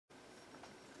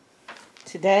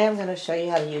Today I'm going to show you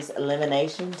how to use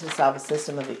elimination to solve a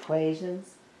system of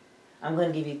equations. I'm going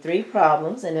to give you 3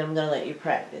 problems and then I'm going to let you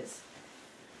practice.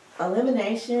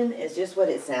 Elimination is just what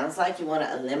it sounds like. You want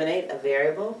to eliminate a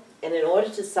variable, and in order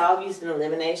to solve using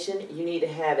elimination you need to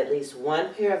have at least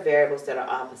one pair of variables that are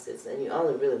opposites, and you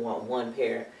only really want one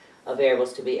pair of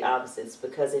variables to be opposites,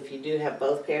 because if you do have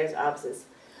both pairs opposites,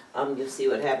 you'll see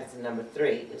what happens in number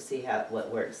 3. You'll see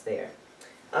what works there.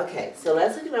 Okay, so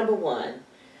let's look at number 1.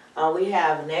 We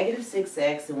have negative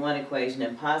 6x in one equation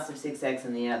and positive 6x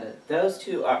in the other. Those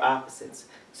two are opposites.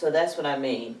 So that's what I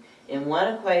mean. In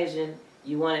one equation,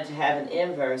 you want it to have an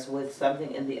inverse with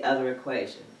something in the other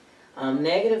equation.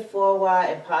 Negative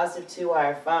 4y and positive 2y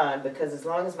are fine, because as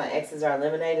long as my x's are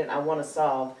eliminated, I want to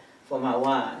solve for my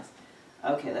y's.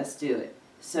 Okay, let's do it.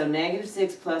 So negative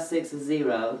 6 plus 6 is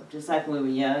 0. Just like when we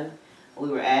were young, we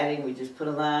were adding, we just put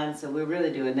a line, so we're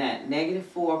really doing that. Negative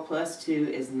 4 plus 2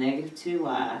 is negative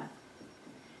 2y,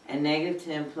 and negative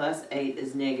 10 plus 8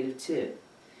 is negative 2.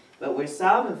 But we're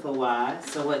solving for y,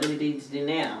 so what do we need to do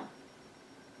now?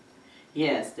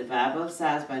 Yes, divide both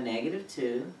sides by negative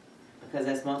 2, because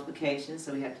that's multiplication,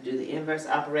 so we have to do the inverse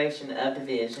operation of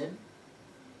division.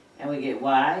 And we get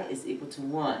y is equal to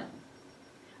 1.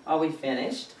 Are we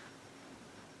finished?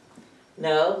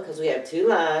 No, because we have 2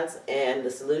 lines, and the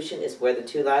solution is where the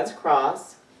 2 lines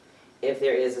cross, if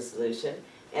there is a solution.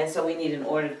 And so we need an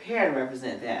ordered pair to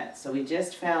represent that. So we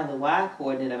just found the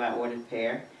y-coordinate of our ordered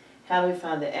pair. How do we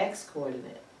find the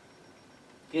x-coordinate?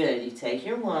 Good. You take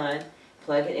your 1,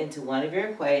 plug it into one of your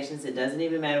equations. It doesn't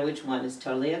even matter which one. It's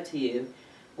totally up to you.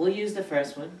 We'll use the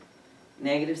first one.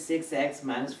 Negative 6x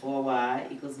minus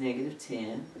 4y equals negative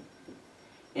 10.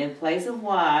 In place of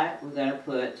y, we're going to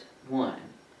put 1.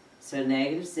 So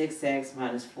negative 6x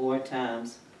minus 4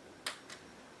 times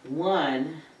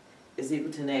 1 is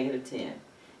equal to negative 10.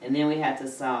 And then we have to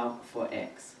solve for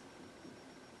x.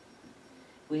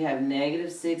 We have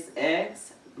negative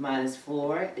 6x minus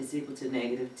 4 is equal to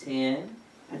negative 10.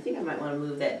 I think I might want to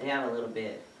move that down a little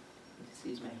bit. Just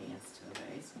use my hands to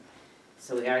erase.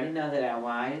 So we already know that our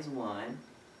y is 1.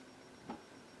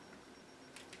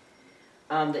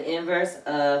 The inverse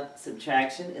of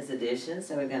subtraction is addition,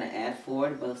 so we're going to add 4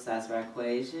 to both sides of our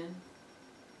equation.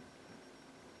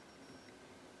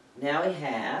 Now we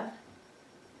have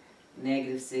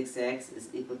negative 6x is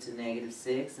equal to negative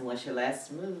 6, and what's your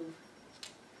last move?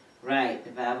 Right,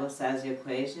 divide both sides of your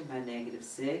equation by negative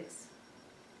 6,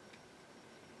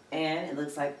 and it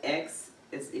looks like x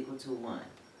is equal to 1.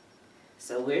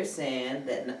 So we're saying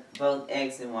that both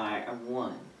x and y are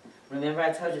 1. Remember,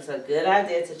 I told you it's a good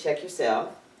idea to check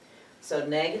yourself. So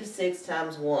negative 6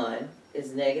 times 1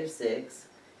 is negative 6,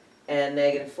 and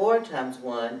negative 4 times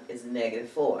 1 is negative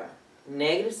 4.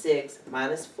 Negative 6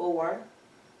 minus 4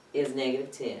 is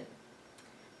negative 10.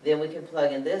 Then we can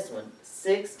plug in this one.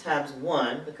 6 times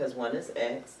 1, because 1 is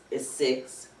x, is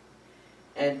 6.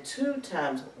 And 2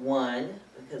 times 1,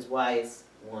 because y is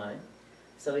 1.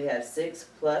 So we have 6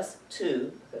 plus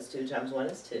 2, because 2 times 1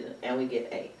 is 2, and we get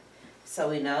 8. So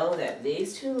we know that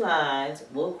these 2 lines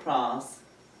will cross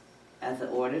as the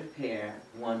ordered pair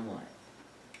 1, 1.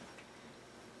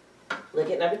 Look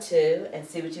at number 2 and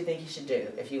see what you think you should do.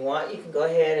 If you want, you can go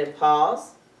ahead and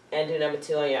pause and do number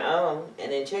 2 on your own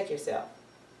and then check yourself.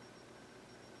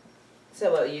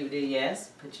 So what you do,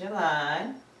 yes, put your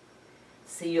line.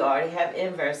 See, you already have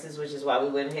inverses, which is why we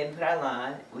went ahead and put our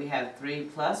line. We have 3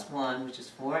 plus 1, which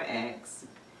is 4x.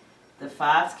 The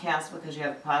 5's cancel because you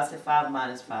have a positive 5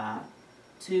 minus 5.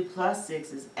 2 plus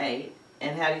 6 is 8.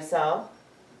 And how do you solve?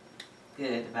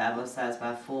 Good. Divide both sides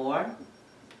by 4.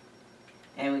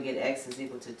 And we get x is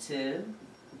equal to 2.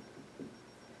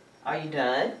 Are you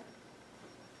done?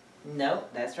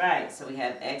 Nope, that's right. So we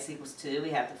have x equals 2.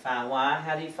 We have to find y.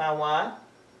 How do you find y?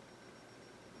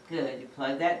 Good. You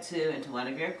plug that 2 into one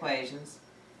of your equations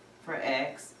for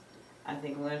x. I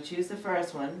think we're going to choose the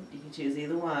first one. You can choose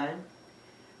either one.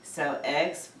 So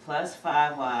x plus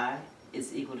 5y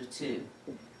is equal to 2.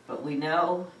 But we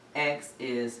know x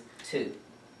is 2.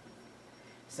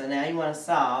 So now you want to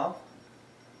solve.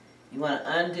 You want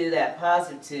to undo that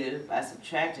positive 2 by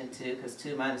subtracting 2, because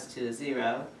 2 minus 2 is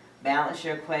 0. Balance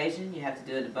your equation. You have to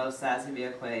do it to both sides of your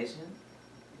equation.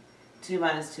 2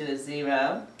 minus 2 is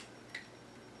 0.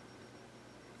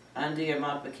 Undo your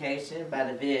multiplication by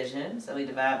division. So we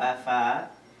divide by 5.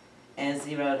 And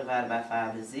 0 divided by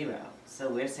 5 is 0. So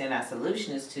we're saying our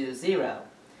solution is 2, 0.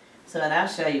 So and I'll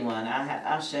show you one.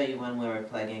 I'll show you one where we're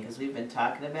plugging, because we've been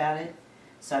talking about it.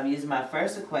 So I'm using my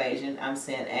first equation. I'm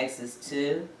saying x is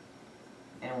 2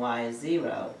 and y is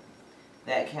 0.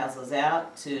 That cancels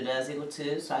out. 2 does equal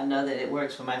 2, so I know that it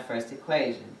works for my first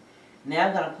equation. Now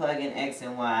I'm going to plug in x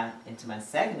and y into my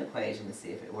second equation to see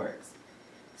if it works.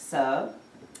 So,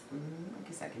 I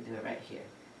guess I can do it right here.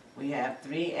 We have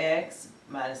 3x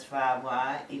minus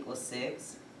 5y equals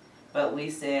 6, but we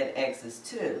said x is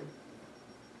 2,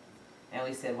 and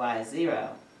we said y is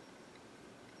 0.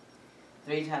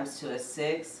 3 times 2 is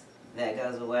 6, that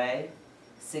goes away.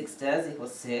 6 does equal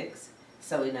 6,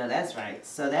 so we know that's right.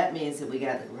 So that means that we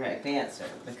got the correct answer,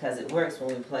 because it works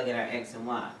when we plug in our x and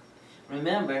y.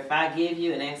 Remember, if I give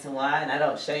you an x and y, and I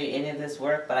don't show you any of this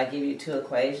work, but I give you 2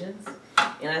 equations,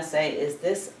 and I say, is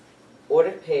this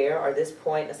ordered pair or this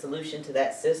point a solution to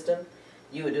that system?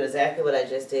 You would do exactly what I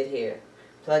just did here.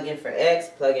 Plug in for x,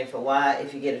 plug in for y.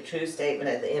 If you get a true statement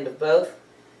at the end of both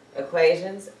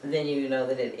equations, then you know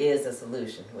that it is a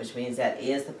solution, which means that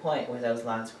is the point where those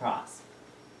lines cross.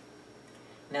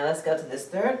 Now let's go to this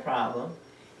third problem.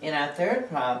 In our third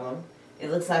problem, it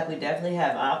looks like we definitely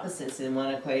have opposites in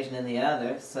one equation and the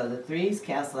other. So the 3's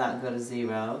cancel out and go to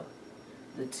 0.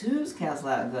 The 2's cancel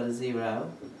out and go to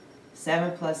 0.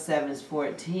 7 plus 7 is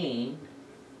 14.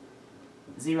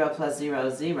 0 plus 0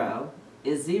 is 0.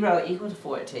 Is 0 equal to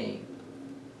 14?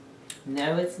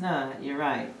 No, it's not. You're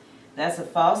right. That's a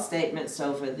false statement,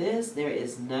 so for this, there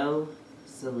is no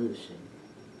solution.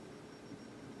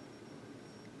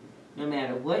 No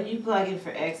matter what you plug in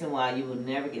for x and y, you will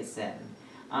never get 7.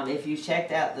 If you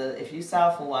checked out if you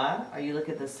solve for y, or you look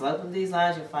at the slope of these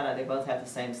lines, you'll find out they both have the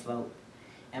same slope.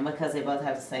 And because they both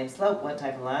have the same slope, what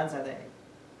type of lines are they?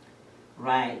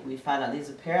 Right, we find out these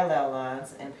are parallel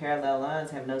lines, and parallel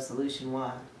lines have no solution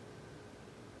y.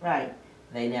 Right,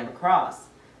 they never cross.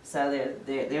 So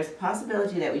there's a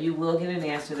possibility that you will get an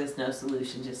answer that's no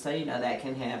solution, just so you know that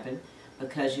can happen,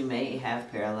 because you may have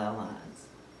parallel lines.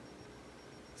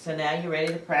 So now you're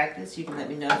ready to practice. You can let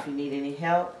me know if you need any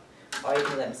help, or you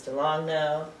can let Mr. Long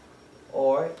know,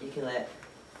 or you can let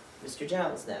Mr.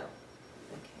 Jones know.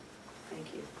 Okay,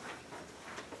 thank you.